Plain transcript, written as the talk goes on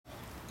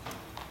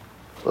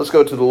Let's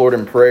go to the Lord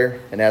in prayer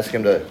and ask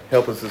Him to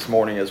help us this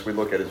morning as we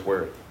look at His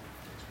Word.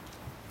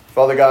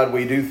 Father God,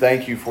 we do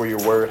thank You for Your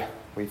Word.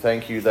 We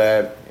thank You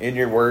that in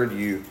Your Word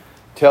You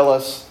tell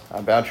us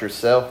about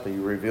Yourself, that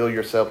You reveal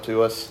Yourself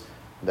to us,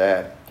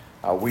 that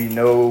we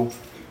know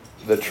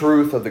the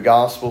truth of the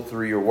gospel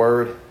through Your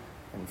Word.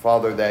 And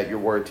Father, that Your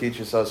Word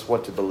teaches us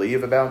what to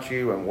believe about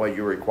You and what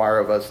You require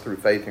of us through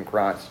faith in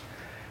Christ.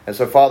 And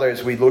so, Father,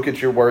 as we look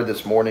at Your Word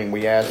this morning,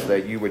 we ask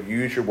that You would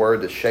use Your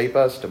Word to shape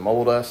us, to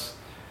mold us,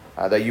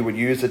 that You would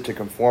use it to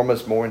conform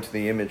us more into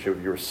the image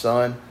of Your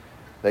Son,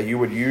 that You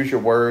would use Your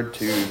Word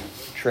to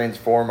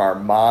transform our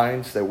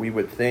minds, that we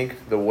would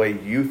think the way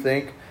You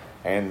think,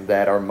 and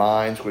that our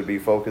minds would be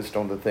focused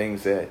on the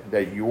things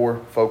that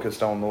You're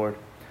focused on, Lord.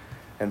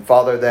 And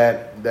Father,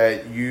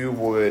 that You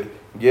would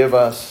give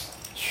us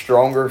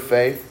stronger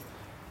faith.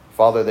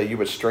 Father, that You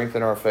would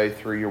strengthen our faith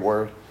through Your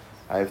Word.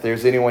 If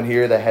there's anyone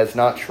here that has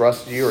not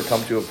trusted You or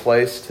come to a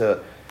place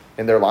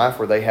in their life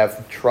where they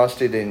have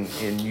trusted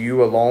in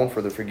You alone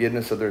for the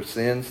forgiveness of their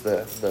sins,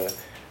 the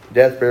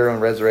death, burial,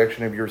 and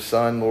resurrection of Your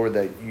Son, Lord,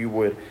 that You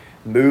would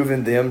move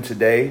in them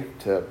today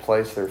to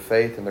place their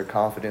faith and their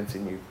confidence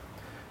in You.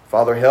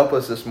 Father, help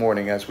us this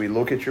morning as we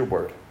look at Your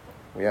Word.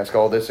 We ask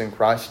all this in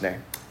Christ's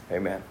name.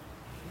 Amen.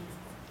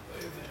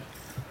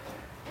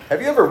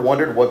 Have you ever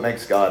wondered what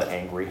makes God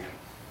angry?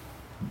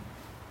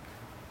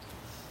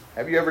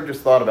 Have you ever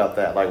just thought about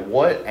that? Like,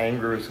 what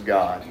angers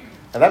God?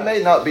 And that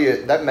may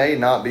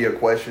not be a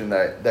question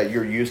that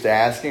you're used to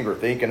asking or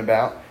thinking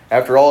about.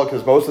 After all,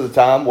 because most of the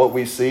time what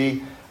we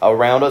see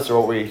around us or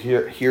what we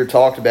hear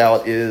talked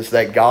about is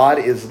that God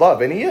is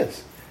love. And He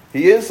is.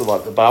 He is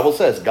love. The Bible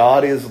says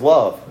God is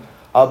love.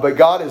 But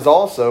God is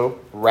also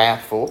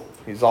wrathful.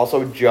 He's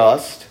also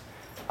just.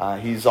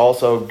 He's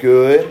also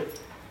good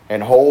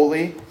and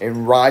holy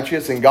and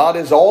righteous. And God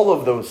is all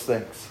of those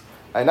things.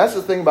 And that's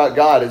the thing about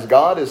God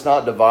is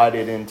not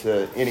divided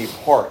into any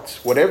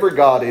parts. Whatever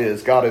God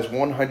is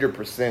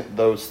 100%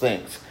 those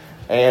things.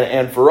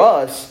 And for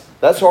us,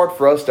 that's hard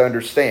for us to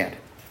understand.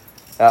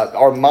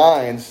 Our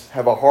minds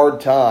have a hard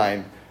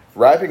time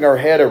wrapping our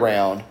head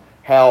around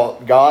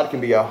how God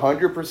can be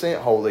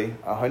 100% holy,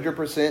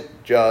 100%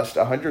 just,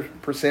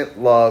 100%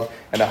 love,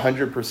 and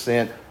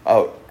 100%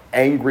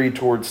 angry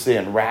towards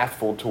sin,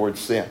 wrathful towards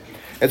sin.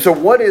 And so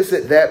what is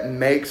it that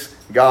makes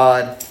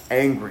God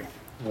angry?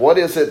 What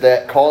is it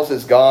that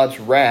causes God's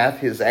wrath,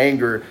 His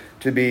anger,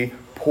 to be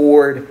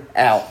poured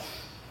out?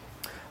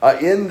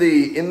 In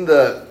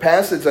the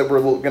passage that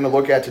we're going to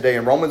look at today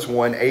in Romans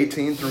 1,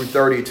 18 through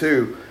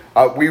 32,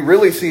 we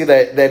really see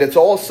that it's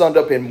all summed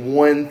up in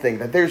one thing,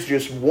 that there's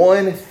just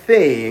one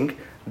thing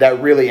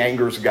that really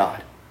angers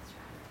God.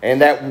 And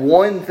that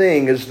one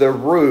thing is the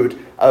root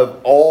of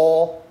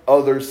all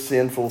other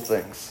sinful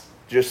things.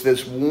 Just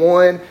this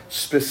one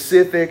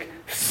specific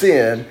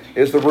sin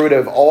is the root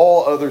of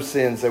all other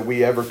sins that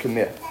we ever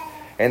commit.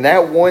 And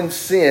that one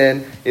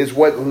sin is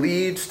what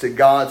leads to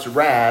God's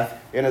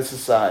wrath in a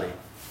society.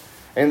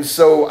 And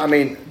so,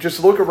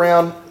 just look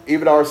around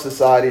even our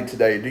society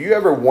today. Do you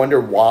ever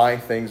wonder why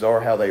things are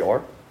how they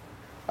are?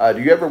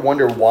 Do you ever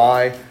wonder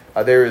why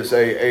there is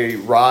a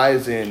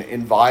rise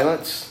in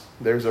violence?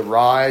 There's a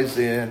rise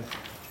in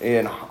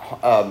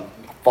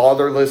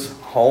fatherless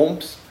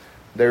homes.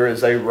 There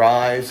is a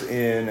rise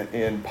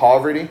in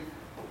poverty.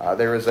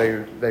 There is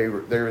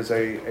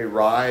a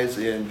rise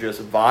in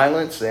just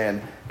violence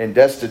and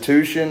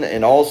destitution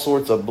and all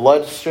sorts of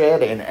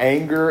bloodshed and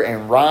anger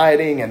and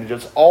rioting and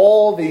just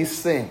all these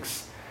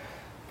things.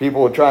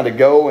 People are trying to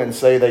go and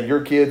say that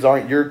your kids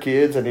aren't your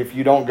kids, and if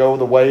you don't go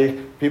the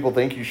way people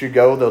think you should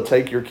go, they'll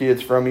take your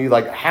kids from you.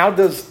 Like, how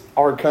does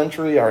our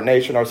country, our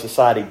nation, our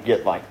society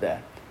get like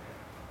that?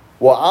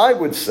 Well, I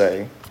would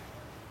say,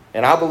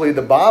 and I believe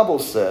the Bible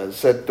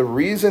says, that the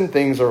reason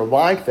things are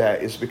like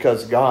that is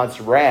because God's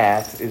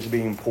wrath is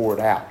being poured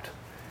out.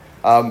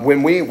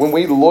 When we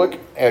look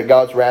at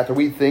God's wrath, or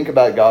we think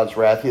about God's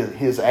wrath,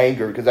 His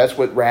anger, because that's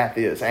what wrath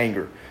is,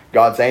 anger.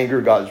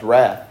 God's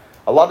wrath.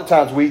 A lot of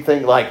times we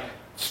think like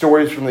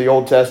stories from the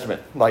Old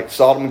Testament, like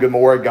Sodom and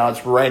Gomorrah,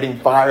 God's raining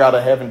fire out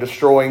of heaven,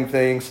 destroying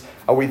things.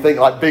 We think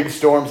like big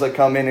storms that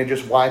come in and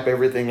just wipe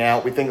everything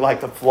out. We think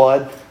like the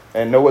flood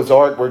and Noah's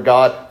Ark, where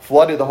God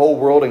flooded the whole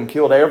world and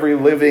killed every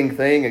living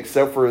thing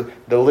except for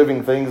the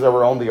living things that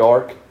were on the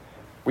ark.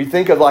 We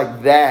think of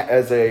like that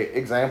as an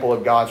example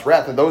of God's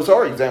wrath. And those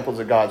are examples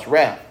of God's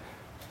wrath.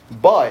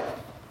 But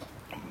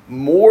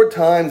more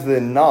times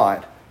than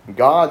not,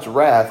 God's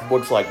wrath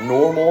looks like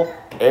normal,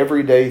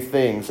 everyday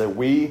things that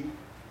we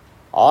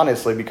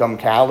honestly become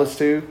callous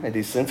to and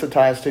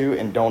desensitized to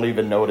and don't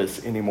even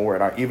notice anymore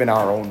in even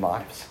our own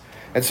lives.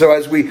 And so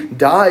as we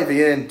dive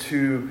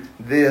into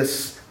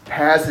this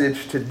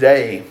passage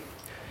today,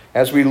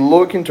 as we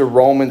look into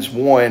Romans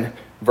 1,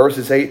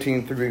 verses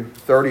 18 through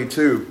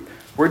 32,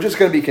 we're just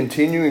going to be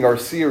continuing our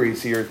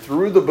series here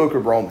through the book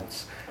of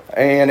Romans.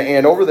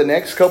 And over the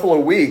next couple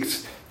of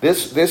weeks,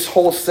 this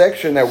whole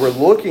section that we're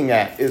looking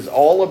at is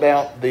all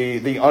about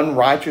the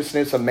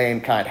unrighteousness of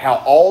mankind,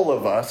 how all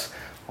of us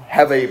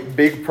have a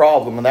big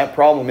problem, and that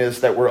problem is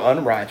that we're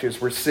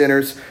unrighteous, we're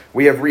sinners,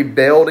 we have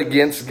rebelled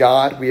against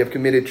God, we have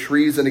committed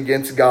treason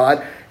against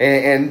God.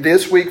 And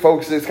this week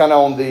focuses kind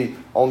of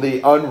on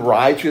the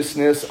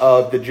unrighteousness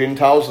of the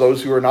Gentiles,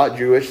 those who are not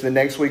Jewish. The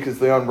next week is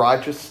the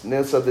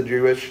unrighteousness of the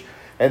Jewish,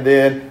 and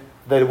then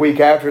the week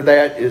after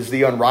that is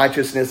the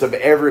unrighteousness of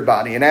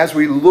everybody. And as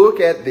we look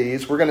at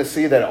these, we're going to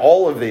see that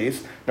all of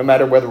these, no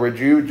matter whether we're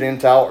Jew,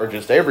 Gentile, or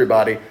just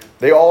everybody,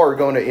 they all are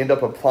going to end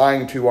up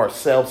applying to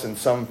ourselves in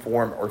some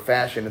form or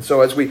fashion. And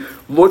so as we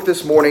look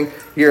this morning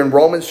here in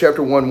Romans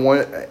chapter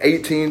 1,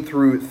 18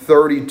 through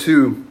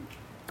 32,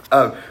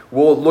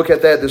 we'll look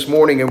at that this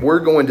morning, and we're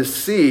going to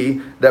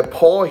see that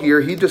Paul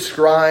here, he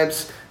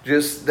describes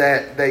just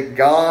that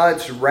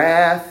God's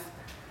wrath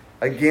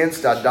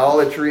against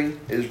idolatry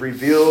is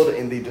revealed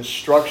in the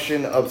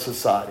destruction of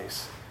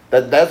societies.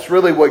 That's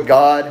really what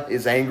God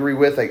is angry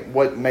with. Like,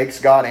 what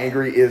makes God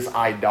angry is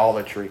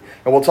idolatry.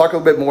 And we'll talk a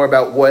little bit more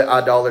about what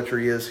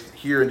idolatry is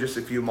here in just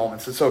a few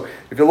moments. And so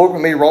if you look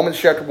with me, Romans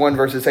chapter 1,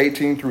 verses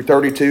 18 through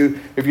 32.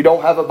 If you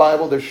don't have a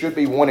Bible, there should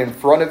be one in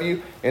front of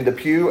you in the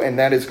pew, and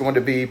that is going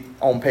to be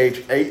on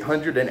page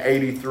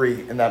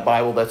 883 in that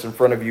Bible that's in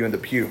front of you in the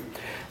pew.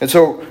 And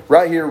so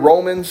right here,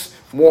 Romans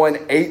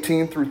 1,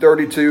 18 through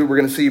 32, we're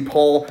going to see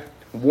Paul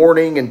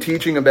warning and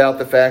teaching about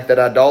the fact that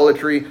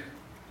idolatry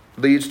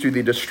leads to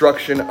the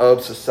destruction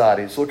of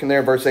societies. Look in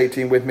there in verse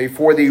 18 with me.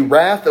 For the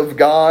wrath of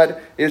God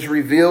is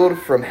revealed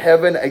from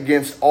heaven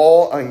against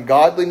all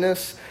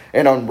ungodliness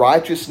and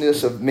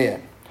unrighteousness of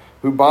men,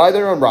 who by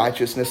their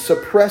unrighteousness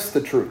suppress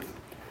the truth.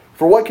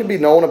 For what can be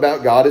known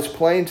about God is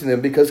plain to them,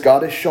 because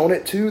God has shown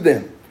it to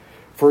them.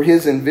 For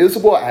his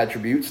invisible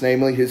attributes,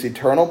 namely his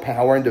eternal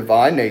power and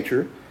divine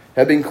nature,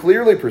 have been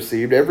clearly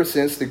perceived ever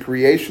since the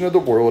creation of the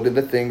world and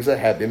the things that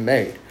have been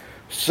made.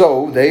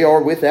 So they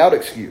are without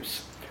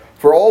excuse.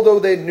 For although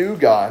they knew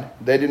God,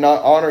 they did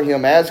not honor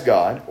him as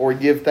God or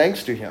give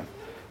thanks to him.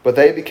 But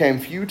they became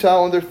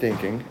futile in their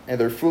thinking, and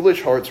their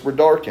foolish hearts were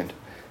darkened.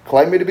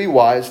 Claiming to be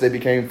wise, they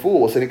became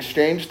fools and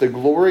exchanged the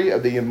glory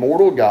of the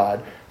immortal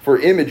God for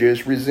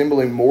images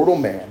resembling mortal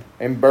man,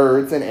 and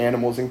birds and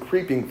animals and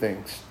creeping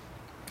things.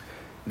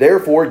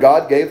 Therefore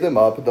God gave them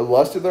up the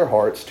lust of their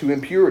hearts to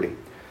impurity,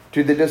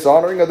 to the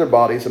dishonoring of their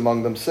bodies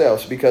among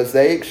themselves, because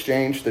they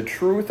exchanged the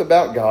truth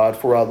about God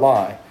for a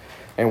lie,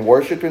 and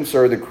worship and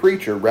serve the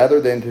creature rather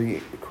than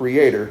the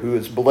Creator, who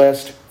is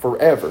blessed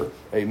forever.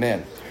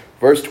 Amen.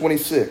 Verse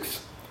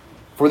 26.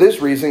 For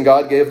this reason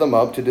God gave them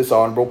up to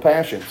dishonorable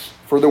passions.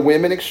 For the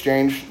women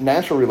exchanged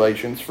natural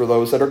relations for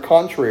those that are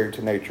contrary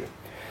to nature.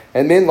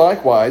 And men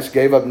likewise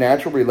gave up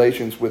natural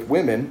relations with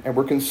women, and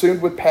were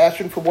consumed with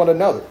passion for one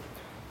another,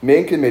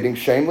 men committing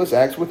shameless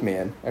acts with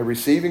men, and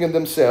receiving in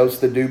themselves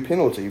the due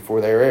penalty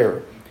for their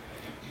error.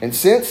 And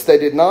since they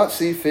did not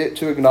see fit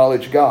to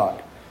acknowledge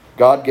God,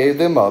 God gave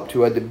them up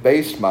to a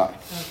debased mind,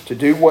 to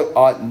do what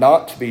ought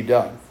not to be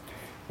done.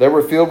 They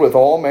were filled with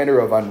all manner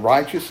of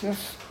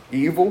unrighteousness,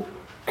 evil,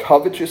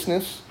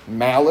 covetousness,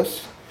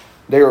 malice.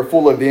 They are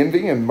full of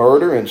envy and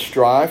murder and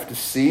strife,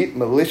 deceit,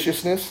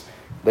 maliciousness.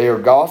 They are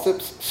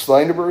gossips,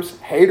 slanderers,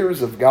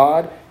 haters of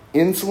God,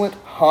 insolent,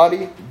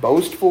 haughty,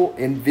 boastful,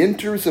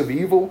 inventors of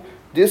evil,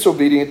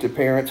 disobedient to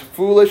parents,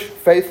 foolish,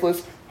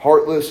 faithless,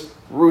 heartless,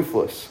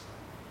 ruthless.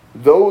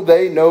 Though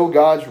they know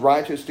God's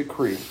righteous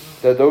decree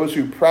that those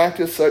who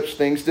practice such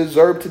things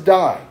deserve to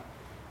die,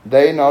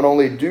 they not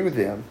only do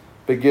them,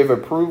 but give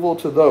approval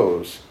to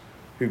those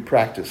who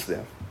practice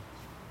them.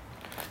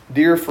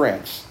 Dear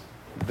friends,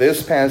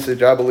 this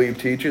passage, I believe,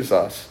 teaches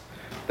us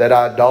that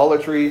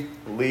idolatry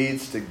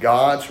leads to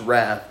God's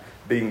wrath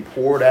being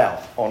poured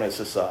out on a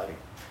society.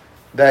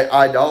 That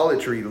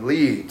idolatry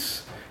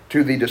leads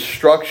to the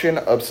destruction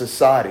of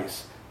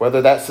societies,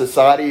 whether that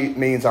society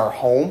means our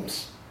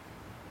homes,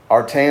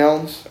 our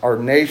towns, our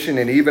nation,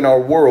 and even our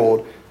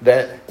world,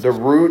 that the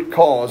root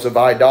cause of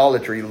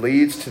idolatry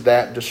leads to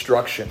that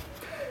destruction.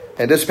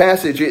 And this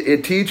passage,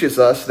 it teaches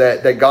us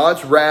that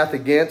God's wrath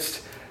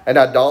against an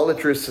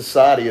idolatrous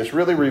society is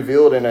really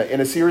revealed in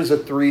a series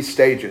of 3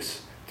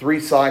 stages, 3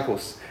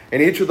 cycles.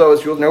 And each of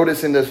those, you'll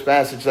notice in this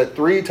passage that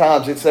 3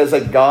 times it says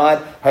that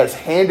God has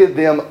handed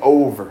them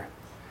over.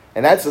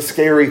 And that's a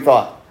scary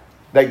thought.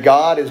 That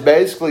God is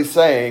basically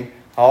saying,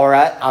 all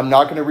right, I'm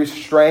not going to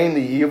restrain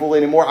the evil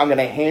anymore. I'm going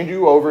to hand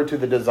you over to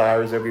the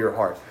desires of your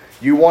heart.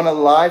 You want a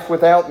life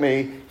without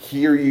me?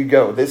 Here you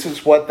go. This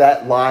is what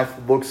that life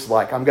looks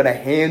like. I'm going to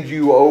hand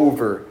you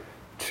over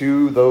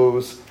to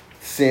those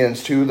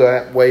sins, to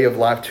that way of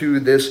life, to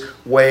this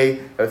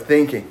way of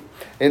thinking.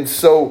 And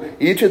so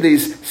each of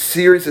these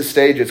series of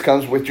stages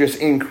comes with just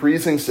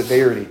increasing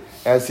severity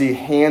as he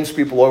hands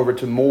people over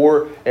to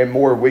more and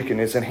more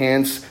wickedness and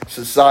hands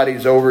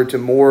societies over to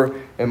more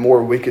and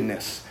more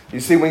wickedness. You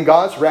see, when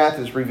God's wrath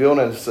is revealed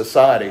in a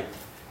society,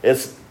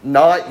 it's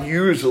not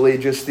usually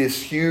just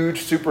this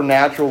huge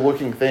supernatural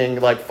looking thing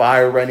like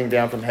fire raining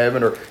down from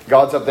heaven, or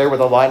God's up there with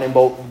a lightning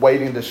bolt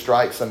waiting to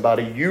strike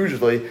somebody.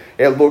 Usually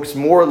it looks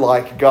more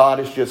like God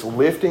is just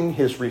lifting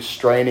his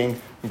restraining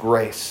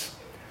grace.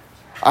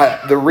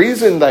 The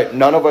reason that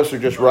none of us are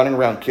just running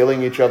around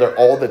killing each other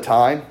all the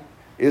time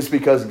is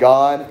because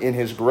God, in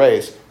His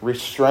grace,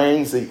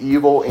 restrains the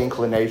evil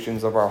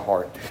inclinations of our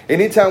heart.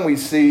 Anytime we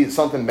see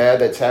something bad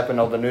that's happened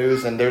on the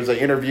news and there's an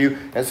interview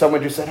and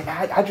someone just said,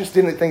 I just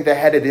didn't think they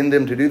had it in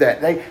them to do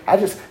that.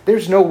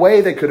 There's no way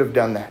they could have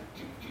done that.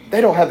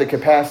 They don't have the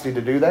capacity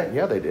to do that.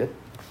 Yeah, they did.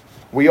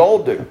 We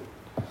all do.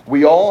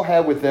 We all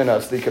have within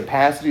us the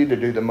capacity to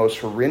do the most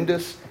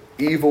horrendous,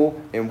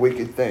 evil, and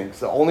wicked things.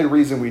 The only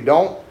reason we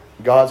don't,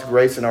 God's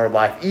grace in our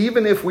life.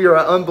 Even if we are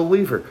an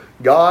unbeliever,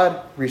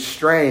 God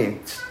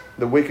restrains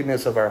the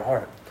wickedness of our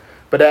heart.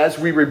 But as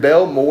we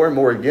rebel more and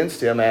more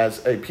against Him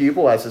as a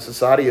people, as a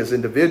society, as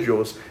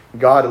individuals,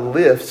 God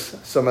lifts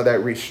some of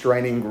that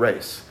restraining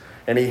grace.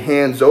 And He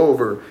hands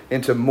over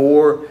into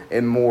more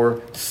and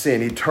more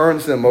sin. He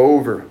turns them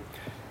over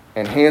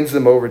and hands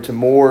them over to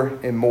more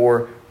and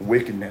more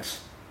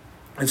wickedness.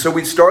 And so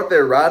we start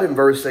there right in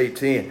verse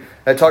 18.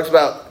 It talks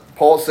about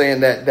Paul saying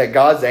that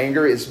God's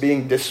anger is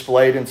being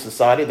displayed in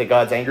society, that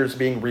God's anger is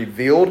being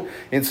revealed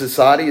in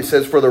society. It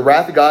says, for the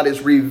wrath of God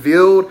is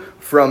revealed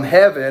from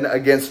heaven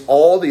against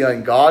all the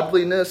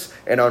ungodliness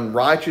and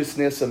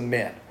unrighteousness of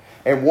men.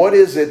 And what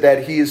is it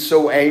that He is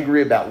so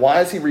angry about?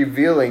 Why is He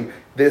revealing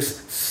this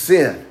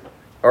sin?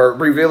 Or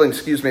revealing,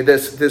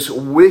 this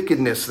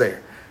wickedness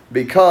there?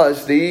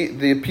 Because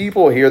the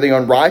people here, the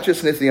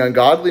unrighteousness, the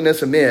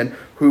ungodliness of men,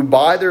 who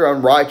by their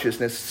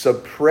unrighteousness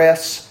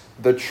suppress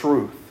the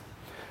truth.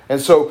 And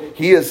so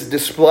He is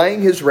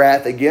displaying His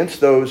wrath against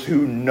those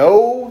who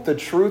know the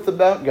truth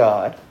about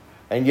God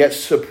and yet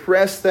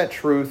suppress that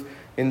truth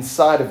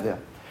inside of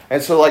them.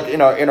 And so like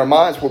in our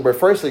minds, what we're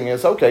first thinking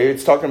is, okay,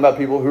 it's talking about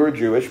people who are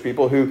Jewish,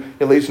 people who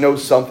at least know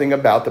something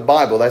about the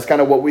Bible. That's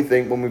kind of what we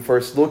think when we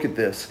first look at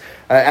this.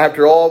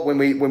 After all, when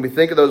we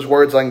think of those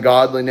words,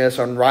 ungodliness,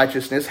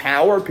 unrighteousness,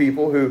 how are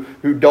people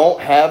who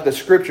don't have the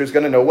Scriptures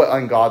going to know what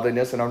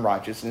ungodliness and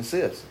unrighteousness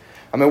is?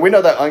 I mean, we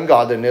know that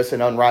ungodliness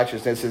and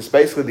unrighteousness is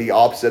basically the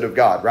opposite of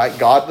God, right?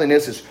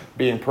 Godliness is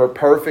being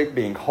perfect,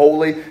 being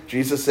holy.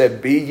 Jesus said,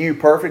 be you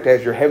perfect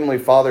as your heavenly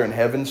Father in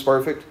heaven's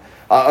perfect.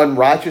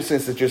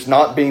 Unrighteousness is just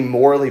not being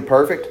morally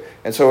perfect.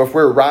 And so if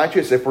we're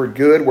righteous, if we're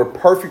good, we're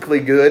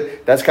perfectly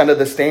good. That's kind of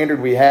the standard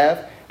we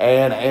have.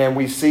 And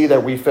we see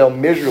that we fail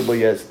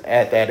miserably at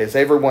that. As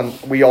everyone,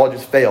 we all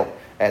just fail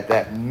at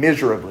that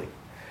miserably.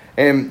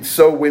 And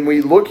so when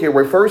we look here,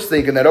 we're first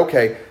thinking that,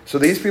 okay, so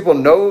these people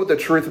know the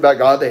truth about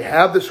God. They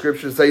have the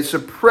Scriptures. They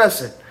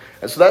suppress it.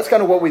 And so that's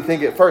kind of what we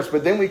think at first.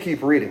 But then we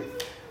keep reading.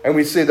 And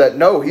we see that,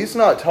 no, He's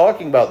not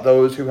talking about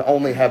those who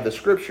only have the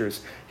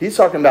Scriptures. He's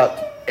talking about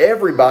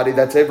everybody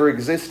that's ever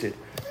existed.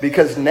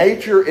 Because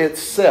nature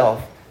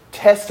itself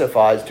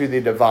testifies to the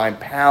divine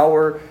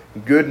power,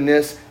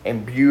 goodness,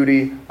 and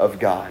beauty of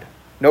God.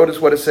 Notice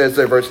what it says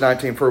there, verse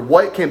 19. For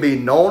what can be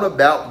known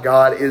about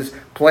God is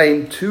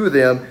plain to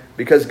them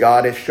because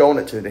God has shown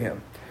it to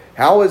them.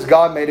 How has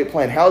God made it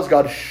plain? How has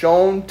God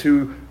shown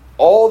to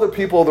all the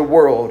people of the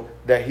world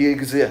that He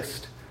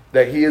exists?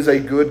 That He is a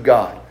good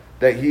God.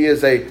 That He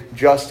is a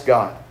just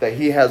God. That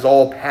He has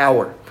all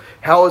power.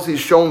 How has He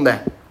shown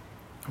that?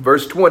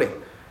 Verse 20,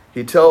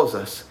 He tells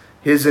us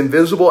His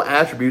invisible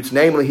attributes,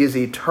 namely His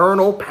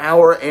eternal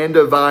power and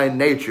divine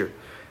nature,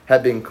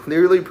 have been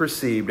clearly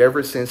perceived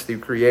ever since the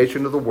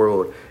creation of the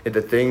world and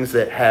the things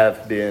that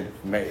have been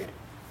made.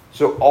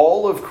 So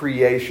all of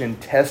creation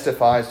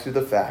testifies to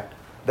the fact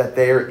that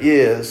there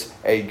is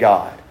a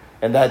God.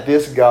 And that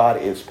this God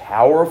is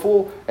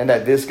powerful and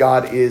that this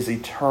God is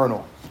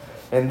eternal.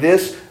 And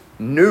this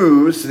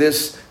news,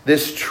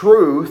 this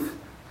truth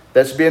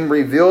that's been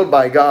revealed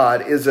by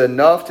God is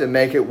enough to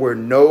make it where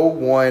no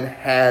one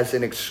has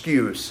an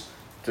excuse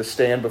to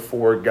stand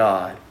before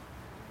God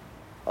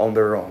on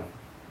their own.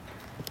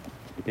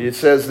 It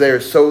says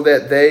there, so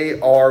that they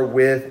are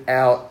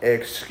without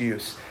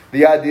excuse.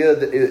 The idea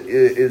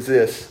is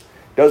this.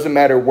 Doesn't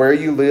matter where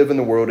you live in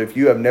the world, if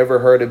you have never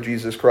heard of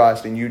Jesus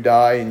Christ and you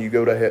die and you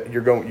go to hell,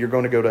 you're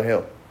going to go to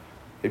hell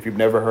if you've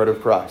never heard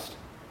of Christ.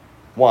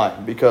 Why?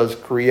 Because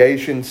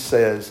creation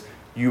says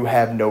you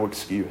have no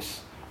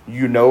excuse.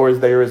 You know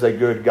there is a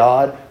good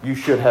God. You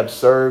should have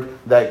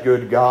served that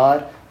good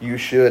God. You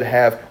should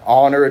have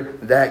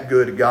honored that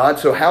good God.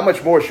 So how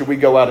much more should we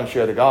go out and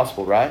share the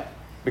gospel, right?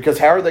 Because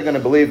how are they going to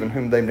believe in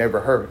whom they've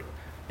never heard?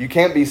 You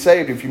can't be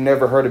saved if you've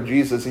never heard of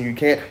Jesus, and you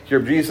can't hear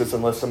of Jesus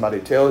unless somebody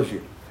tells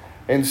you.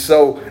 And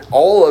so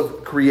all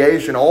of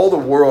creation, all the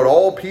world,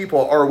 all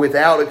people are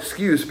without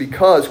excuse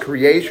because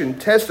creation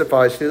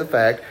testifies to the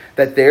fact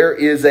that there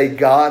is a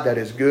God that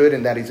is good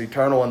and that is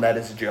eternal and that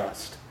is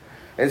just.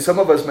 And some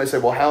of us may say,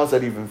 well, how is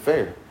that even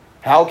fair?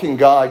 How can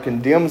God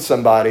condemn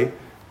somebody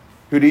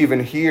who'd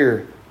even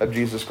hear of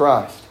Jesus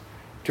Christ?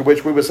 To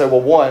which we would say,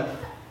 well, one,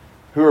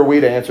 who are we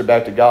to answer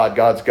back to God?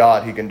 God's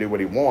God. He can do what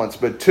He wants.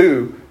 But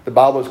two, the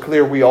Bible is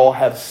clear we all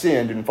have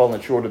sinned and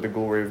fallen short of the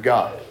glory of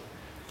God.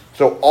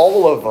 So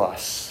all of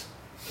us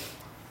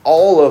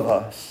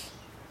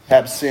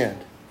have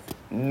sinned.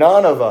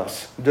 None of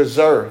us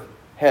deserve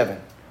heaven.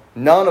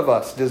 None of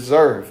us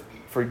deserve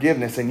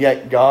forgiveness. And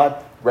yet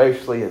God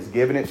graciously has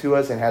given it to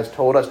us and has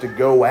told us to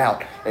go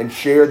out and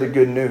share the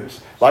good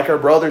news. Like our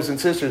brothers and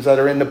sisters that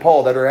are in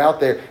Nepal, that are out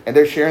there, and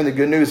they're sharing the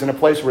good news in a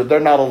place where they're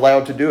not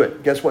allowed to do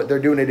it. Guess what? They're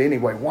doing it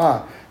anyway.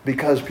 Why?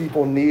 Because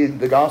people need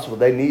the gospel.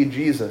 They need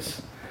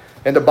Jesus.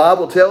 And the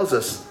Bible tells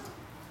us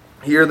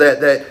here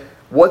that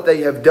what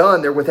they have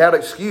done, they're without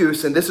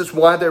excuse, and this is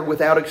why they're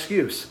without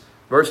excuse.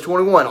 Verse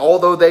 21,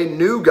 although they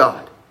knew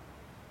God,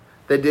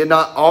 they did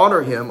not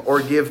honor Him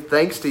or give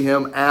thanks to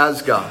Him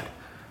as God.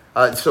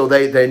 So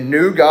they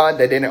knew God,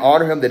 they didn't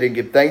honor Him, they didn't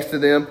give thanks to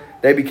them.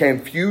 They became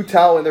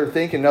futile in their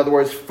thinking. In other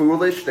words,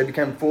 foolish. They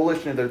became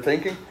foolish in their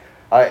thinking.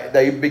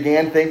 They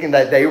began thinking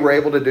that they were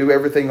able to do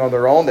everything on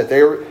their own, that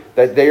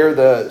they're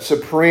the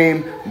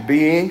supreme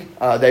being.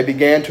 They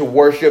began to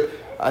worship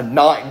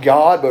not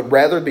God, but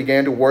rather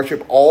began to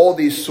worship all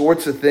these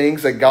sorts of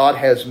things that God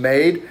has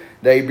made.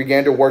 They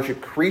began to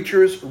worship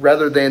creatures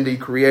rather than the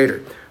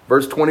Creator.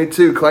 Verse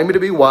 22, claiming to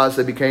be wise,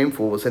 they became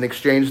fools and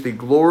exchanged the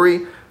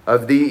glory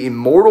of the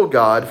immortal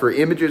God for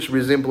images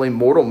resembling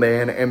mortal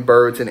man and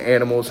birds and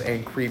animals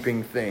and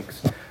creeping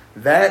things.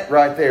 That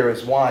right there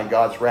is why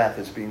God's wrath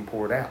is being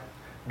poured out.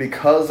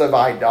 Because of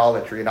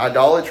idolatry. And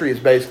idolatry is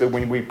basically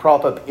when we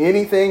prop up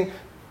anything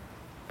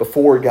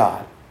before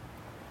God.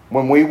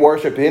 When we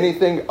worship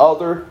anything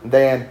other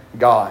than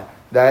God.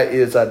 That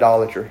is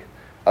idolatry.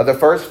 The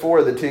first 4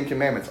 of the 10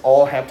 Commandments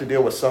all have to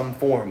deal with some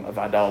form of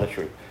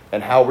idolatry.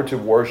 And how we're to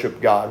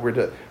worship God. We're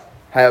to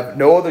have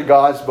no other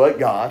gods but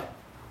God.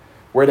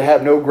 We're to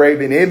have no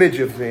graven image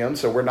of Him.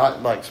 So we're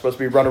not supposed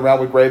to be running around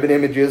with graven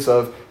images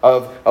of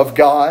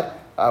God.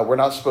 We're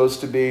not supposed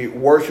to be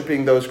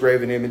worshiping those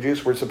graven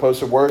images. We're supposed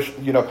to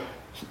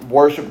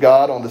worship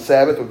God on the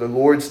Sabbath or the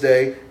Lord's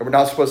Day. And we're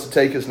not supposed to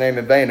take His name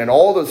in vain. And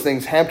all those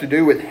things have to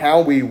do with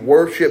how we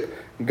worship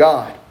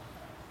God.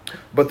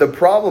 But the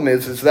problem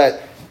is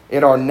that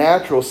in our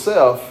natural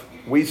self,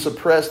 we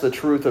suppress the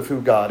truth of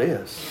who God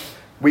is.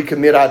 We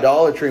commit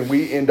idolatry and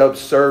we end up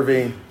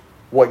serving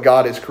what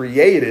God has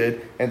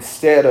created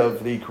instead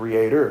of the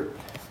Creator.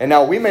 And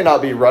now we may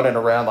not be running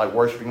around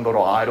worshiping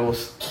little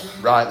idols,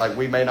 right?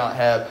 We may not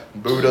have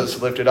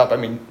Buddhas lifted up. I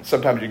mean,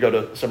 sometimes you go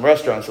to some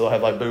restaurants, they'll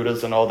have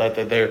Buddhas and all that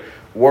they're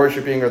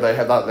worshiping, or they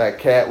have that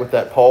cat with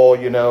that paw,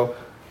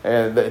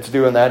 and it's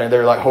doing that, and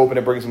they're hoping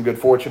it brings them good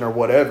fortune or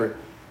whatever.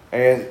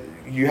 And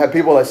you have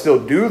people that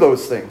still do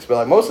those things,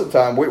 but most of the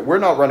time we're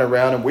not running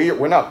around and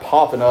we're not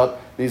popping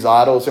up these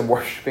idols and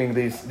worshiping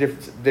these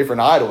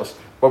different idols.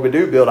 But we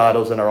do build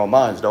idols in our own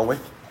minds, don't we?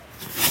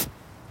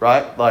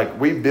 Right?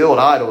 We build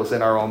idols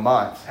in our own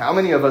minds. How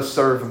many of us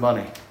serve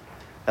money?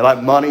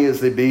 And money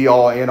is the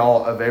be-all,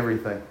 end-all of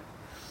everything.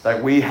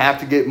 We have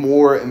to get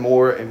more and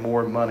more and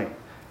more money.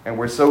 And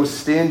we're so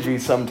stingy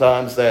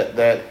sometimes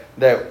that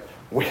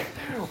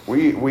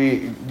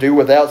we do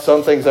without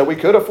some things that we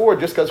could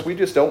afford just because we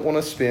just don't want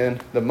to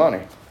spend the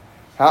money.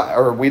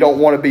 Or we don't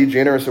want to be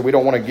generous, or we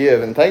don't want to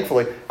give. And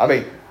thankfully,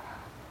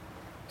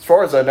 as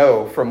far as I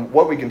know, from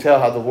what we can tell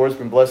how the Lord's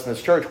been blessing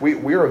this church,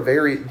 we're a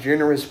very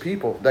generous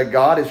people. That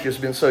God has just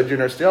been so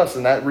generous to us.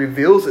 And that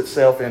reveals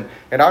itself in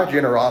our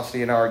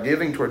generosity and our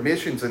giving toward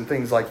missions and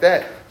things like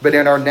that. But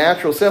in our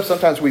natural self,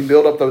 sometimes we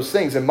build up those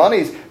things. And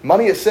money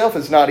itself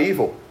is not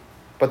evil.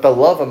 But the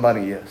love of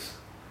money is.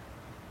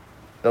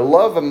 The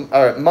love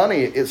of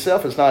money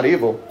itself is not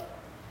evil.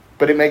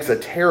 But it makes a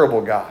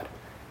terrible God.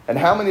 And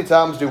how many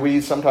times do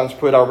we sometimes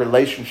put our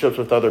relationships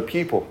with other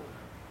people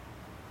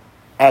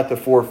at the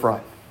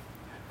forefront?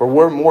 Where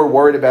we're more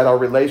worried about our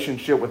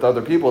relationship with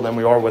other people than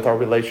we are with our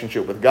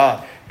relationship with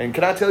God. And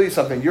can I tell you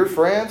something? Your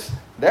friends,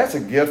 that's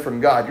a gift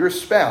from God. Your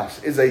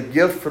spouse is a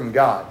gift from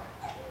God.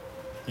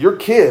 Your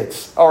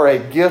kids are a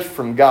gift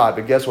from God.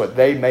 But guess what?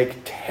 They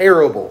make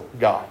terrible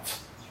gods.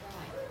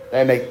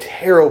 They make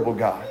terrible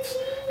gods.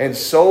 And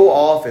so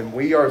often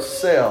we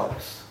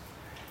ourselves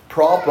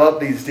prop up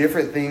these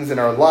different things in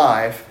our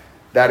life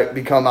that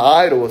become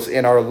idols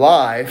in our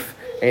life.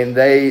 And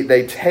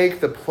they take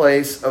the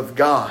place of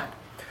God.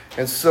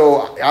 And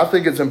so I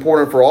think it's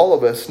important for all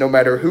of us, no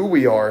matter who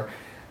we are,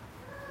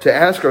 to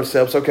ask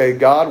ourselves, okay,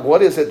 God,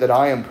 what is it that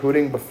I am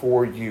putting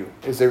before you?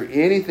 Is there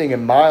anything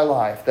in my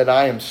life that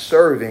I am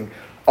serving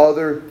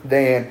other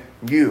than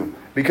you?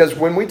 Because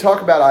when we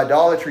talk about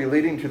idolatry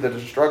leading to the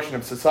destruction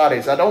of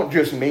societies, I don't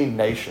just mean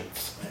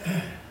nations.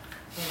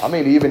 I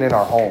mean even in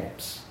our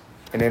homes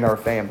and in our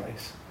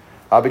families.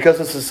 Because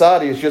a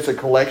society is just a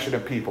collection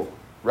of people,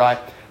 right?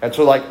 And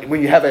so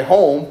when you have a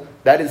home,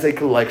 that is a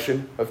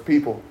collection of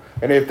people.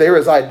 And if there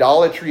is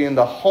idolatry in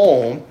the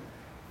home,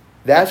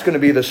 that's going to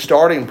be the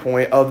starting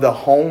point of the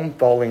home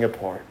falling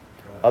apart,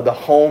 of the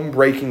home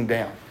breaking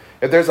down.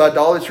 If there's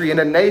idolatry in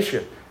a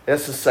nation,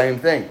 that's the same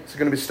thing. It's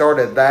going to be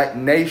started that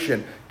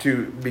nation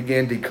to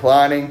begin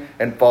declining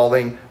and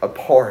falling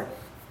apart.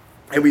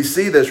 And we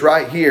see this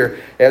right here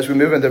as we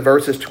move into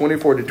verses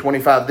 24 to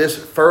 25, this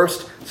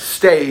first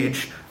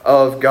stage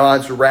of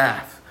God's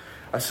wrath.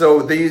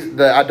 So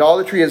the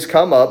idolatry has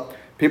come up.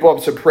 People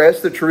have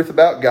suppressed the truth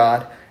about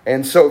God.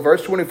 And so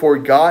verse 24,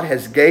 God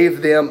has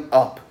gave them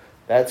up.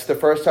 That's the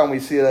first time we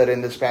see that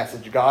in this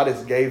passage. God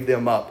has gave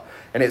them up.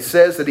 And it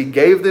says that He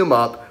gave them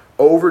up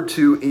over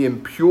to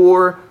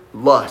impure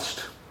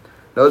lust.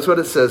 Notice what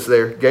it says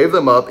there. Gave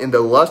them up in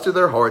the lust of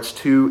their hearts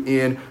to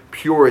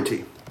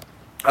impurity.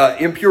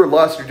 Impure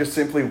lust are just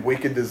simply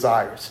wicked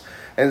desires.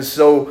 And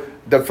so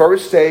the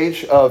first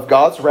stage of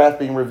God's wrath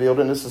being revealed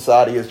in the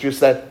society is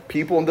just that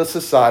people in the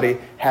society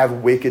have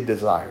wicked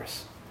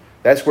desires.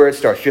 That's where it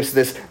starts. Just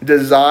this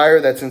desire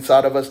that's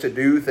inside of us to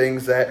do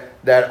things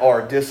that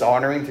are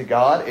dishonoring to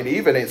God. And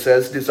even it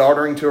says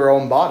dishonoring to our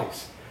own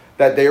bodies.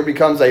 That there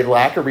becomes a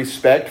lack of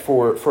respect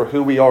for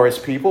who we are as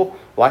people.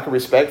 Lack of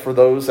respect for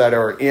those that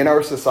are in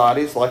our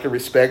societies. Lack of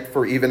respect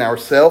for even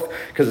ourselves.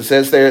 Because it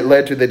says there it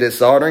led to the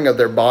dishonoring of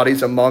their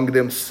bodies among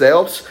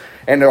themselves.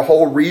 And the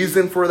whole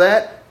reason for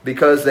that,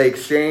 because they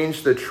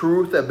exchanged the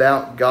truth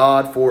about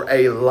God for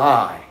a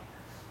lie.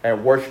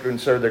 And worshiped and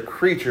served the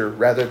creature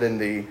rather than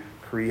the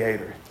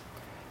Creator.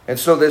 And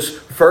so this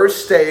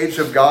first stage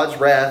of God's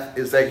wrath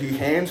is that He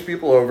hands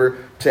people over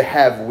to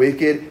have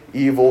wicked,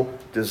 evil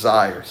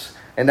desires.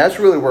 And that's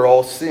really where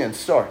all sin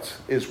starts,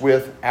 is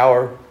with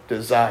our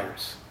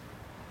desires.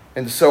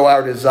 And so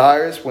our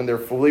desires, when they're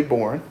fully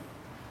born,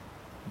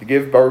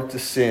 give birth to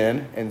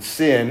sin, and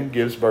sin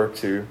gives birth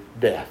to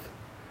death.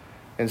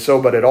 And so,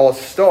 but it all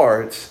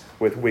starts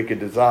with wicked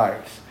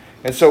desires.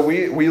 And so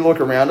we look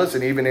around us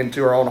and even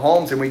into our own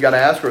homes, and we got to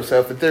ask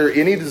ourselves, if there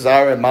any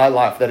desire in my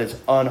life that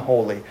is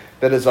unholy,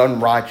 that is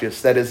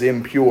unrighteous, that is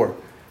impure?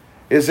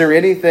 Is there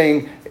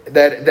anything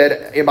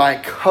that am I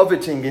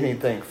coveting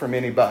anything from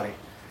anybody?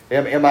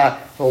 Am I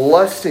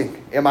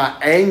lusting? Am I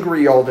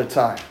angry all the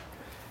time?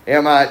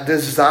 Am I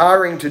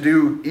desiring to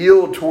do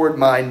ill toward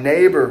my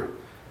neighbor?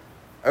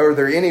 Are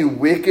there any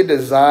wicked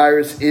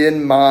desires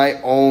in my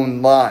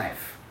own life?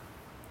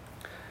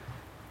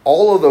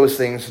 All of those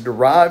things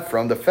derive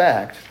from the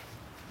fact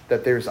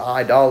that there's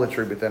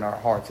idolatry within our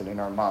hearts and in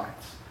our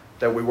minds.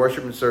 That we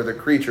worship and serve the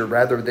creature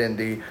rather than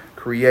the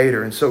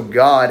Creator. And so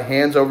God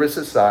hands over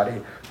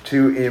society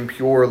to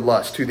impure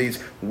lust, to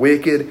these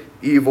wicked,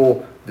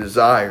 evil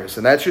desires.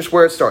 And that's just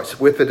where it starts,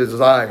 with the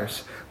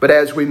desires. But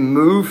as we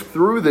move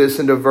through this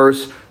into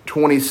verse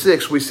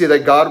 26, we see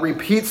that God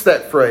repeats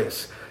that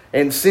phrase.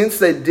 And since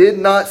they did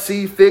not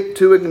see fit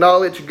to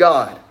acknowledge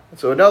God.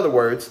 So in other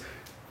words,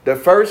 the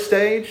first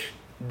stage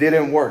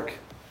didn't work.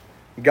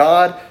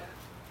 God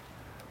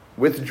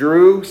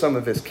withdrew some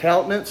of His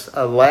countenance,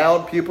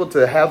 allowed people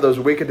to have those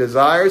wicked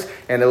desires,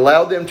 and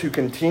allowed them to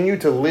continue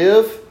to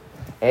live.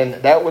 And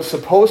that was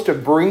supposed to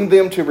bring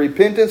them to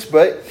repentance,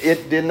 but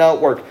it did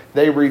not work.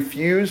 They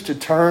refused to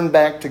turn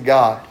back to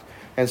God.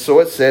 And so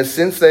it says,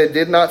 since they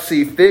did not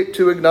see fit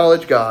to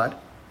acknowledge God,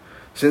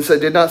 since they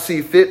did not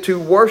see fit to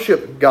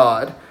worship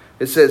God,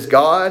 it says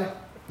God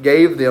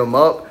gave them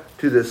up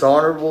to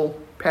dishonorable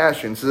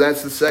passion. So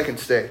that's the second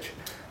stage.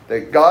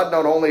 That God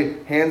not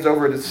only hands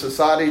over to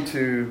society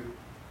to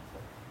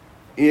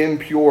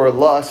impure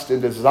lust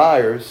and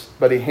desires,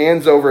 but He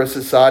hands over a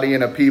society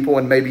and a people,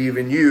 and maybe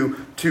even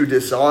you, to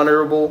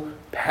dishonorable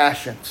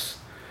passions.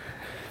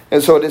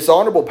 And so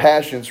dishonorable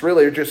passions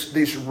really are just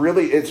these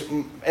it's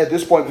at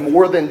this point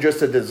more than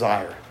just a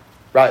desire.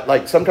 Right?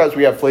 Like sometimes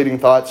we have fleeting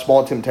thoughts,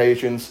 small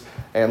temptations,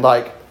 and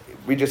like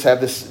we just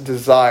have this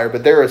desire.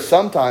 But there are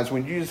some times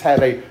when you just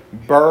have a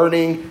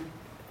burning,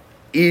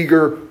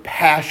 eager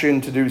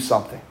passion to do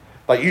something.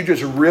 Like you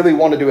just really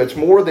want to do it. It's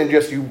more than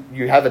just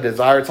you have a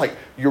desire. It's like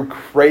you're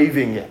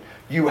craving it.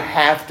 You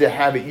have to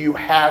have it. You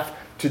have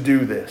to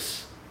do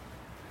this.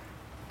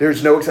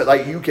 There's no exception.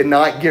 Like you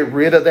cannot get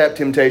rid of that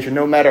temptation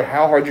no matter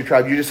how hard you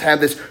try. You just have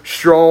this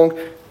strong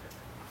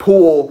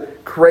pull,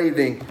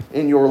 craving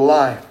in your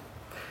life.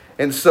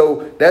 And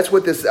so that's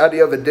what this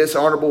idea of a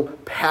dishonorable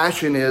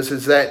passion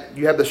is that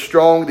you have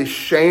these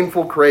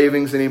shameful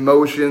cravings and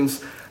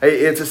emotions.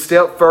 It's a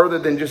step further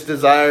than just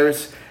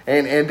desires.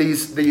 And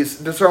these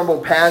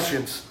dishonorable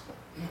passions,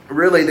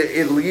 really,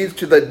 it leads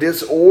to the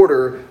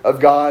disorder of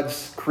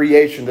God's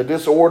creation, the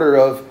disorder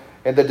of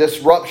and the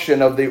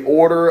disruption of the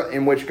order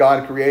in which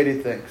God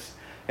created things.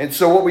 And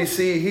so what we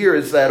see here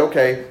is that,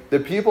 okay, the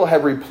people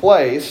have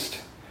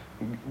replaced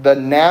the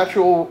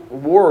natural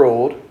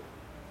world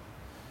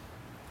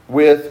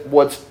with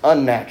what's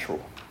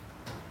unnatural.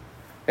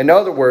 In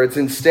other words,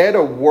 instead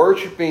of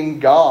worshiping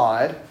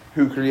God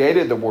who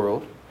created the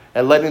world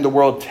and letting the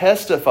world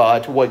testify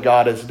to what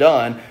God has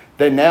done,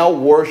 they now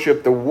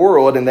worship the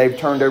world and they've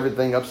turned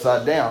everything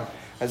upside down.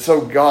 And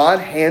so God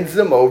hands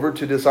them over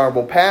to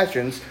dishonorable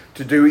passions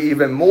to do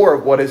even more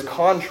of what is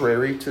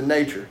contrary to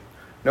nature.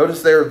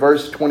 Notice there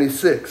verse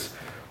 26.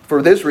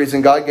 For this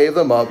reason God gave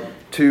them up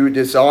to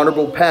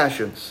dishonorable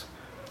passions.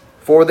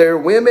 For their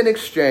women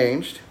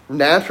exchanged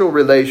natural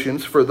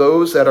relations for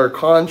those that are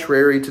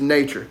contrary to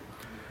nature.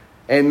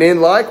 And men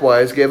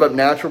likewise gave up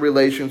natural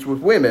relations with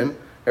women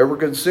and were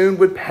consumed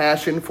with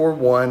passion for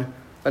one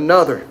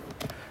another.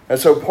 And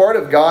so part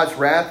of God's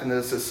wrath in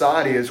this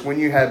society is when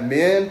you have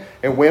men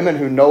and women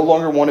who no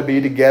longer want to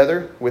be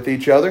together with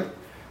each other,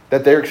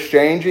 that they're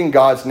exchanging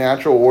God's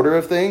natural order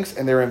of things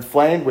and they're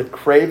inflamed with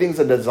cravings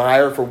and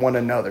desire for one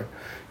another.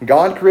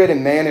 God created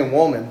man and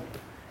woman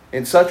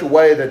in such a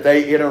way that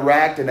they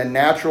interact in a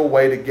natural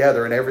way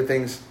together and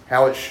everything's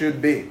how it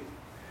should be.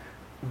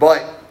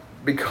 But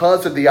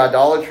because of the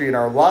idolatry in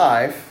our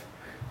life,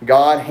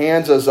 God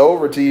hands us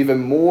over to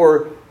even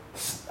more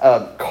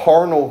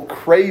carnal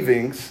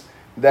cravings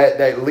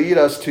that lead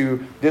us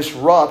to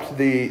disrupt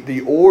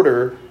the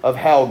order of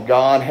how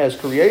God has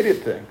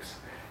created things.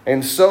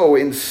 And so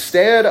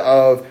instead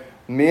of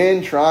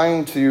men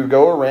trying to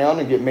go around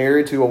and get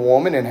married to a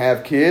woman and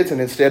have kids,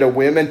 and instead of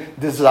women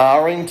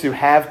desiring to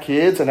have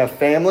kids and a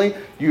family,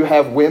 you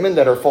have women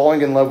that are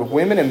falling in love with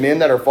women and men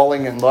that are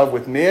falling in love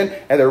with men,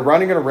 and they're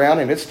running around,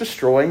 and it's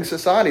destroying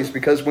societies,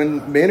 because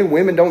when men and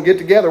women don't get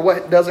together,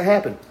 what doesn't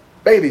happen?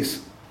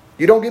 Babies.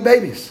 You don't get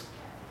babies.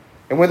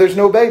 And when there's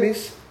no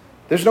babies,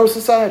 there's no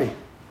society.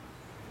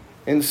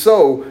 And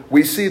so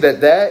we see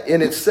that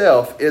in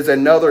itself is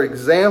another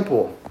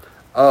example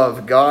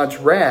of God's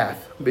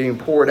wrath being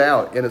poured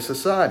out in a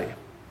society.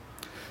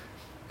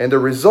 And the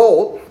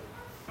result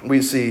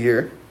we see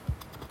here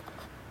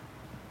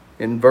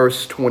in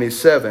verse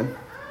 27,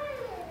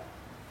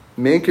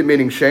 men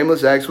committing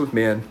shameless acts with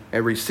men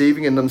and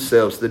receiving in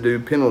themselves the due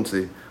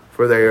penalty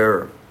for their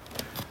error.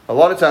 A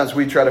lot of times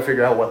we try to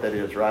figure out what that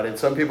is, right? And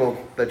some people,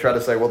 they try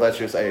to say, well, that's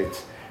just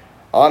AIDS.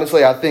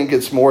 Honestly, I think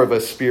it's more of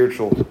a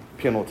spiritual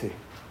penalty.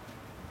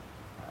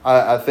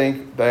 I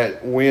think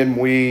that when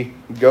we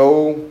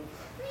go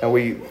and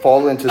we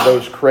fall into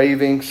those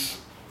cravings,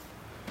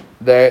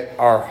 that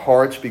our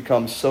hearts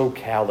become so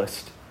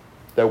calloused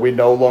that we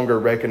no longer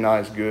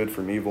recognize good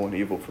from evil and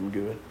evil from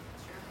good.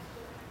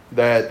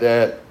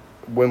 That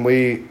when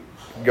we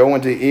go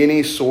into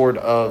any sort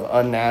of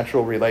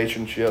unnatural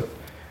relationship,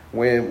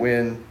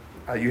 when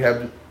you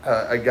have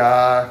a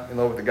guy in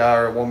love with a guy,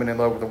 or a woman in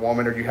love with a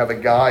woman, or you have a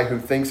guy who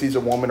thinks he's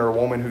a woman, or a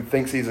woman who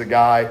thinks he's a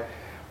guy,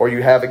 or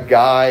you have a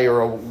guy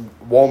or a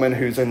woman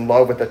who's in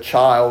love with a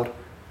child,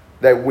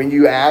 that when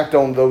you act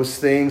on those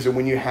things and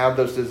when you have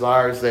those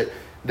desires,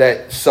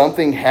 that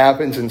something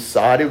happens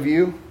inside of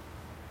you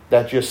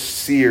that just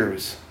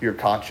sears your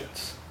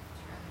conscience.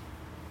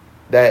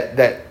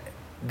 That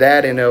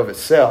in and of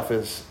itself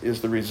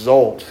is the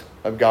result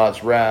of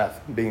God's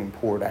wrath being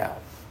poured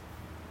out.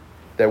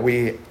 That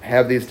we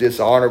have these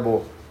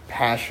dishonorable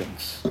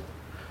passions.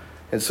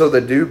 And so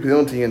the due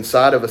penalty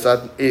inside of us,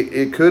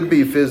 it could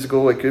be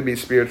physical, it could be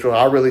spiritual.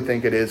 I really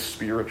think it is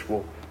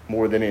spiritual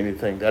more than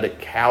anything. That it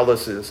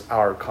calluses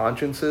our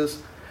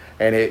consciences,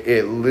 and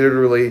it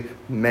literally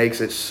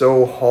makes it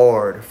so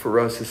hard for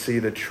us to see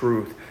the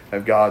truth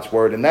of God's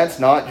word. And that's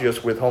not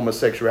just with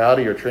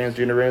homosexuality or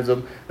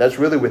transgenderism. That's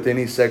really with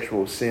any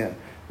sexual sin.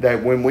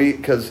 That when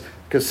because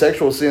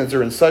sexual sins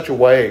are in such a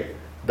way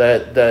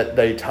that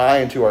they tie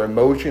into our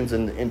emotions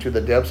and into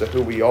the depths of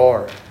who we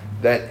are,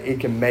 that it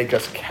can make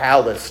us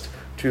calloused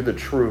to the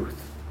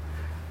truth.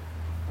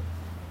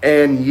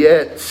 And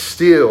yet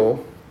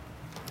still,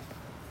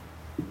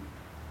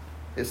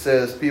 it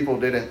says people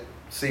didn't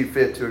see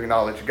fit to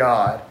acknowledge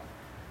God.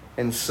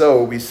 And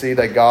so we see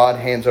that God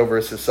hands over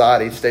a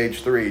society,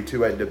 stage 3,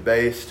 to a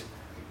debased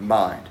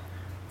mind.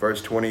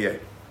 Verse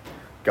 28.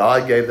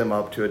 God gave them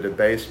up to a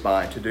debased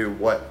mind to do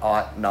what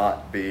ought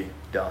not be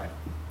done.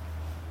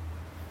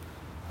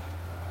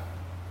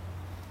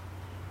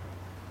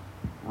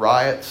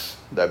 Riots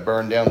that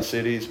burn down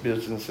cities,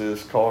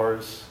 businesses,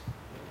 cars,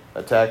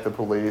 attack the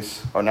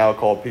police are now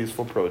called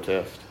peaceful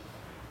protest.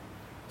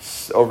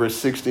 Over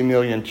 60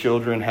 million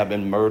children have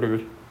been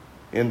murdered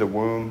in the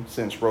womb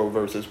since Roe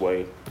versus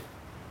Wade.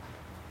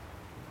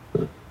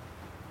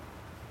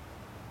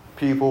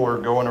 People are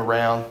going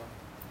around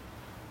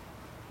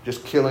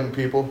just killing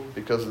people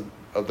because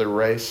of their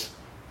race.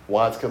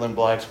 Whites killing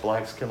blacks,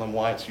 blacks killing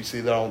whites. You see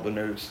that on the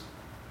news.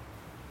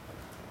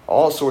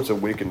 All sorts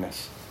of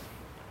wickedness.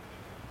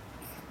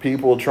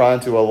 People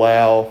trying to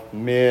allow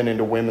men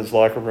into women's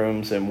locker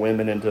rooms and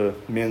women into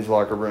men's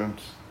locker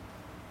rooms.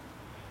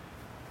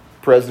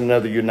 President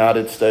of the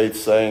United States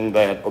saying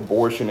that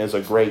abortion is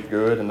a great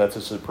good, and that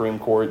the Supreme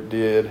Court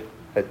did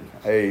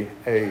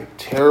a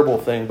terrible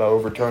thing by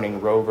overturning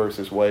Roe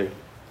versus Wade.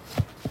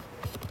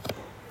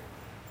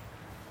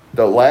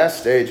 The last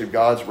stage of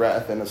God's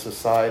wrath in a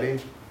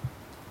society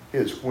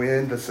is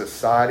when the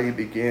society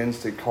begins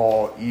to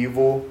call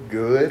evil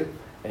good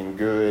and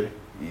good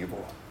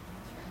evil.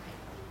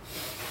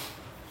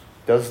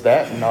 Does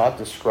that not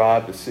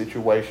describe the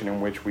situation in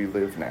which we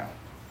live now?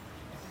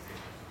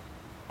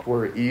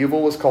 Where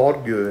evil is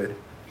called good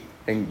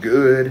and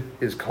good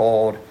is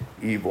called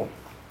evil.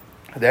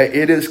 That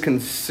it is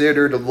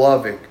considered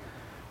loving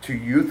to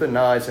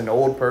euthanize an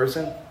old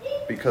person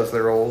because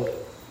they're old.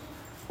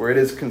 Where it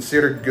is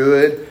considered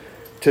good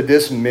to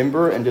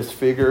dismember and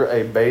disfigure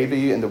a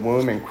baby in the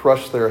womb and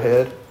crush their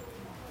head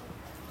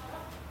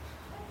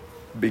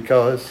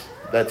because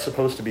that's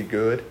supposed to be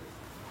good.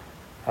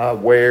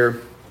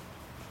 Where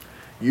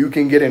you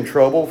can get in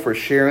trouble for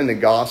sharing the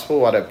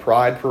gospel at a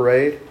pride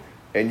parade,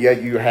 and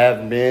yet you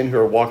have men who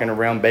are walking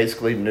around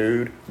basically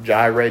nude,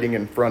 gyrating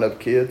in front of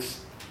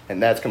kids,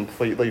 and that's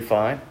completely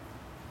fine.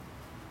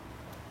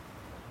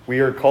 We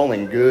are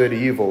calling good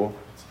evil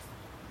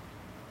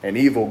and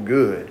evil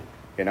good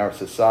in our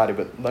society.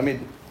 But let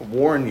me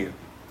warn you,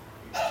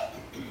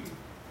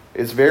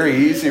 It's very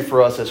easy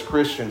for us as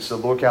Christians to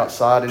look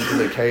outside into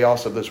the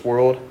chaos of this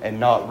world and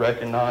not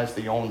recognize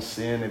the own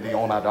sin and the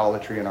own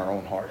idolatry in our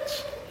own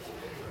hearts.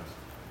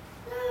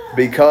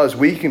 Because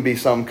we can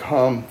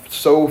become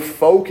so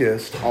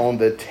focused on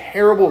the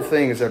terrible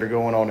things that are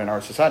going on in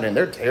our society. And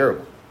they're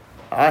terrible.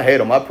 I hate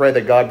them. I pray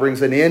that God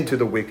brings an end to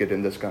the wicked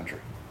in this country.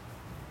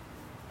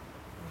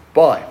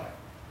 But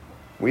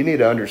we need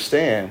to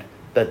understand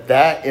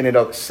that in and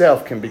of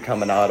itself can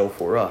become an idol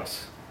for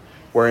us.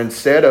 Where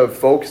instead of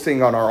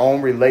focusing on our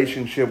own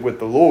relationship with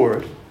the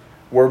Lord,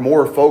 we're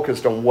more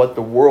focused on what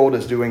the world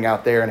is doing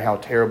out there and how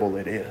terrible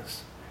it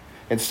is.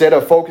 Instead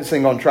of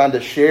focusing on trying to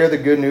share the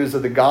good news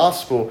of the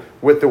gospel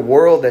with the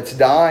world that's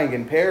dying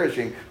and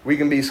perishing, we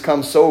can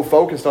become so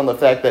focused on the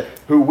fact that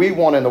who we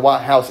want in the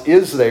White House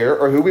is there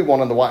or who we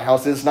want in the White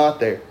House is not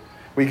there.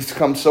 We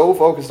become so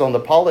focused on the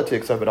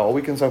politics of it all.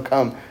 We can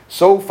become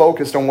so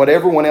focused on what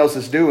everyone else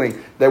is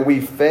doing that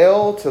we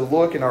fail to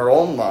look in our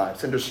own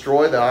lives and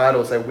destroy the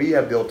idols that we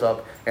have built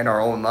up in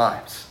our own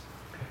lives.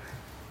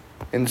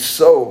 And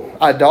so,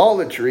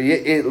 idolatry,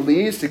 it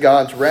leads to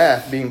God's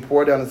wrath being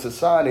poured out in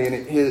society.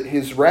 And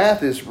His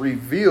wrath is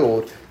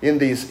revealed in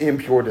these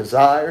impure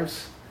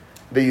desires,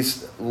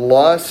 these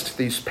lusts,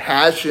 these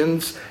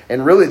passions,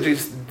 and really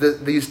just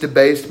these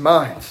debased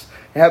minds.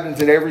 It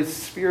happens in every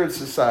sphere of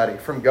society,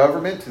 from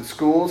government to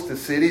schools to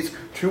cities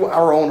to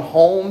our own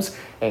homes,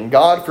 and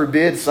God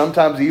forbid,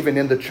 sometimes even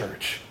in the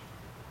church.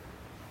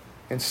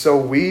 And so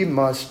we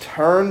must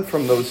turn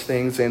from those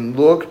things and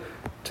look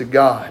to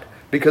God.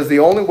 Because the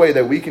only way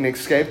that we can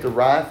escape the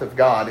wrath of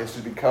God is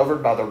to be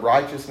covered by the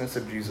righteousness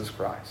of Jesus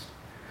Christ.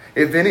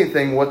 If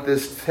anything, what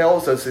this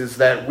tells us is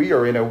that we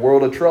are in a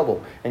world of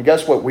trouble. And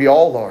guess what? We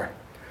all are.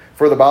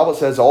 For the Bible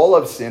says all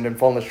have sinned and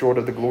fallen short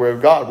of the glory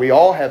of God. We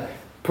all have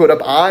put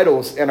up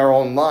idols in our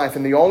own life.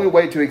 And the only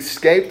way to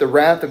escape the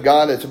wrath of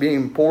God that's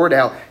being poured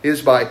out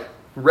is by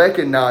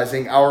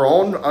recognizing our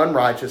own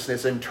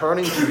unrighteousness and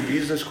turning to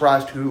Jesus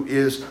Christ, who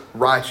is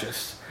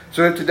righteous.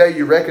 So if today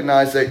you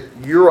recognize that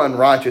you're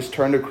unrighteous,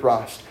 turn to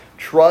Christ.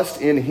 Trust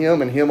in Him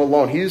and Him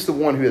alone. He's the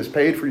one who has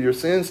paid for your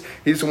sins.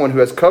 He's the one who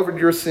has covered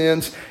your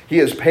sins. He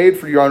has paid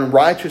for your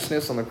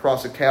unrighteousness on the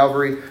cross of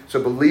Calvary.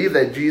 So believe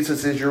that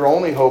Jesus is your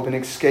only hope in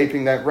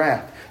escaping that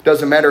wrath.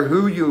 Doesn't matter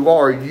who you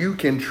are, you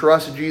can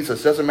trust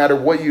Jesus. Doesn't matter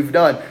what you've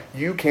done,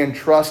 you can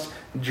trust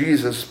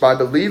Jesus. By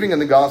believing in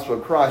the gospel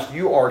of Christ,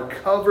 you are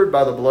covered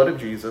by the blood of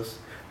Jesus,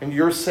 and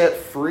you're set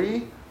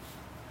free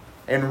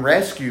and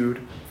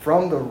rescued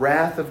from the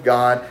wrath of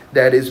God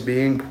that is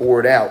being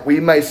poured out. We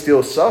may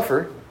still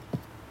suffer,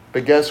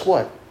 but guess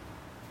what?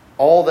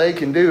 All they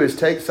can do is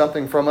take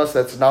something from us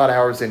that's not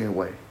ours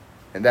anyway,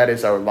 and that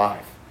is our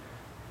life.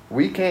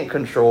 We can't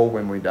control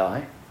when we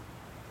die.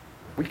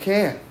 We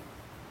can't.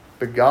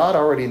 But God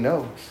already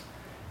knows.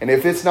 And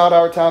if it's not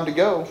our time to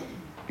go,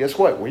 guess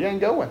what? We ain't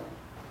going.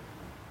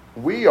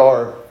 We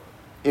are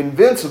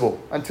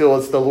invincible until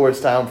it's the Lord's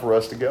time for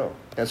us to go.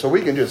 And so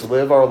we can just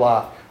live our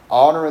life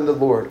honoring the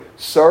Lord,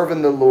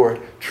 serving the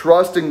Lord,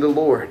 trusting the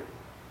Lord,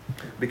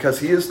 because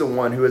He is the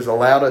one who has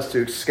allowed us to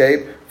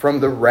escape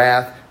from the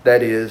wrath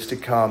that is to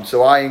come.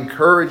 So I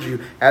encourage you,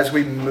 as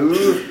we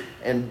move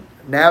and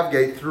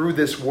navigate through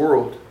this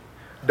world,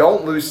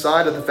 don't lose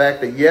sight of the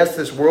fact that yes,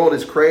 this world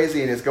is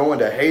crazy and is going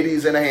to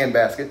Hades in a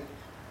handbasket.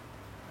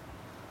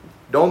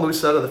 Don't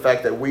lose sight of the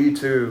fact that we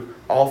too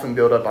often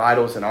build up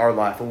idols in our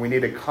life, and we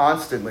need to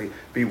constantly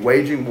be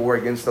waging war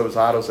against those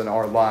idols in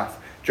our life.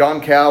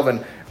 John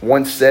Calvin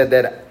once said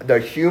that the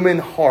human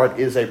heart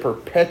is a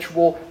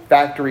perpetual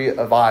factory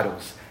of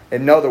idols.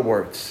 In other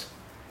words,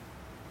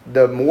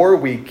 the more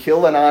we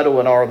kill an idol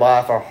in our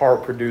life, our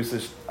heart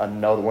produces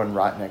another one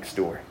right next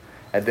door.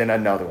 And then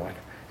another one.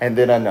 And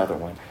then another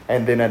one.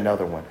 And then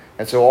another one.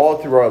 And so all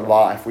through our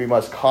life, we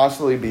must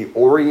constantly be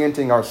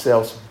orienting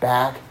ourselves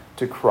back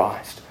to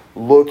Christ.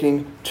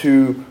 Looking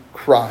to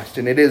Christ.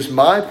 And it is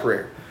my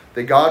prayer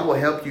that God will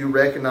help you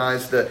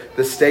recognize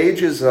the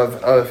stages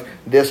of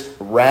this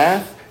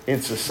wrath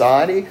in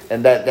society,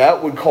 and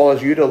that would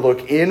cause you to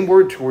look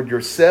inward toward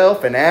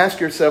yourself and ask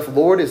yourself,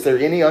 Lord, is there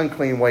any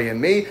unclean way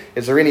in me?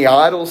 Is there any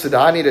idols that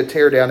I need to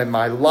tear down in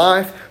my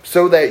life,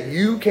 so that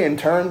you can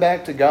turn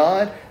back to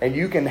God and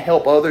you can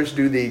help others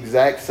do the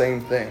exact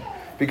same thing?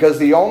 Because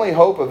the only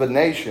hope of a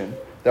nation,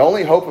 the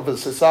only hope of a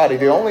society,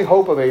 the only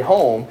hope of a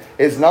home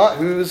is not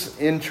who's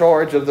in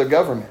charge of the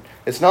government.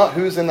 It's not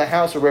who's in the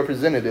House of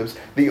Representatives.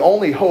 The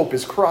only hope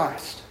is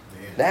Christ.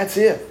 That's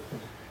it.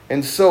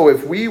 And so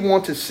if we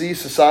want to see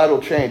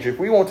societal change, if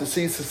we want to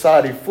see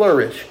society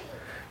flourish,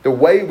 the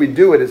way we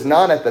do it is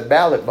not at the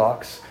ballot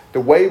box. The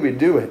way we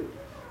do it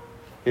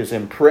is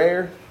in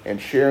prayer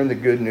and sharing the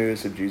good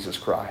news of Jesus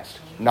Christ.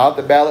 Not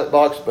the ballot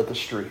box, but the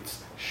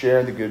streets.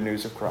 Sharing the good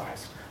news of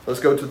Christ. Let's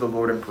go to the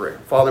Lord in prayer.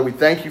 Father, we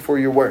thank you for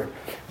your word.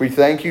 We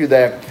thank you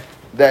that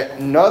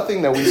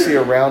nothing that we see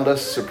around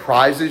us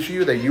surprises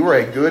you, that you are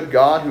a good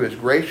God who is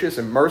gracious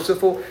and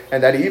merciful,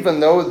 and that even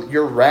though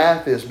your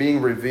wrath is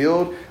being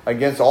revealed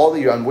against all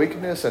the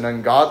unwickedness and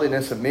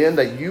ungodliness of men,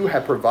 that you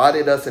have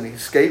provided us an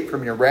escape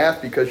from your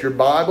wrath, because your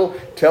Bible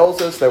tells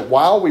us that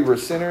while we were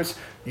sinners,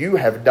 you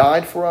have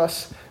died for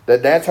us,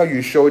 that's how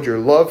you showed your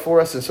love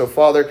for us. And so,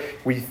 Father,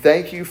 we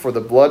thank you for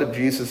the blood of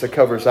Jesus that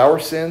covers our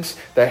sins,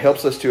 that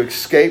helps us to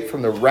escape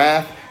from the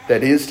wrath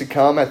that is to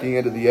come at the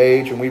end of the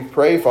age. And we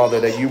pray, Father,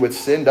 that you would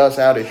send us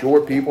out as your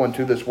people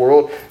into this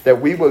world,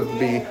 that we would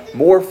be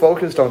more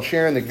focused on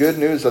sharing the good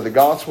news of the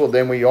gospel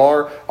than we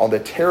are on the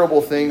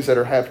terrible things that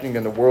are happening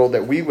in the world,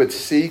 that we would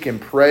seek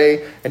and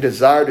pray and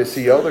desire to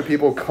see other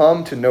people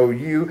come to know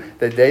you,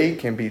 that they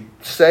can be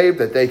saved,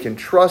 that they can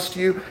trust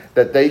you,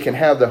 that they can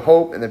have the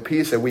hope and the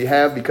peace that we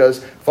have,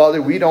 because,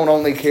 Father, we don't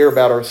only care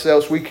about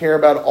ourselves, we care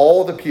about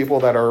all the people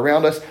that are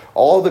around us,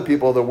 all the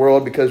people of the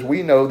world, because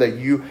we know that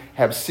you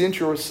have sent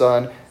your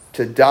Son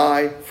to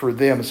die for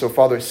them. So,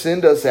 Father,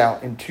 send us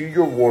out into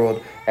your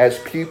world as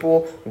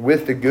people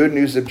with the good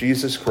news of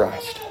Jesus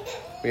Christ.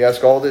 We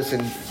ask all this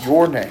in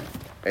your name.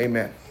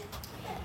 Amen.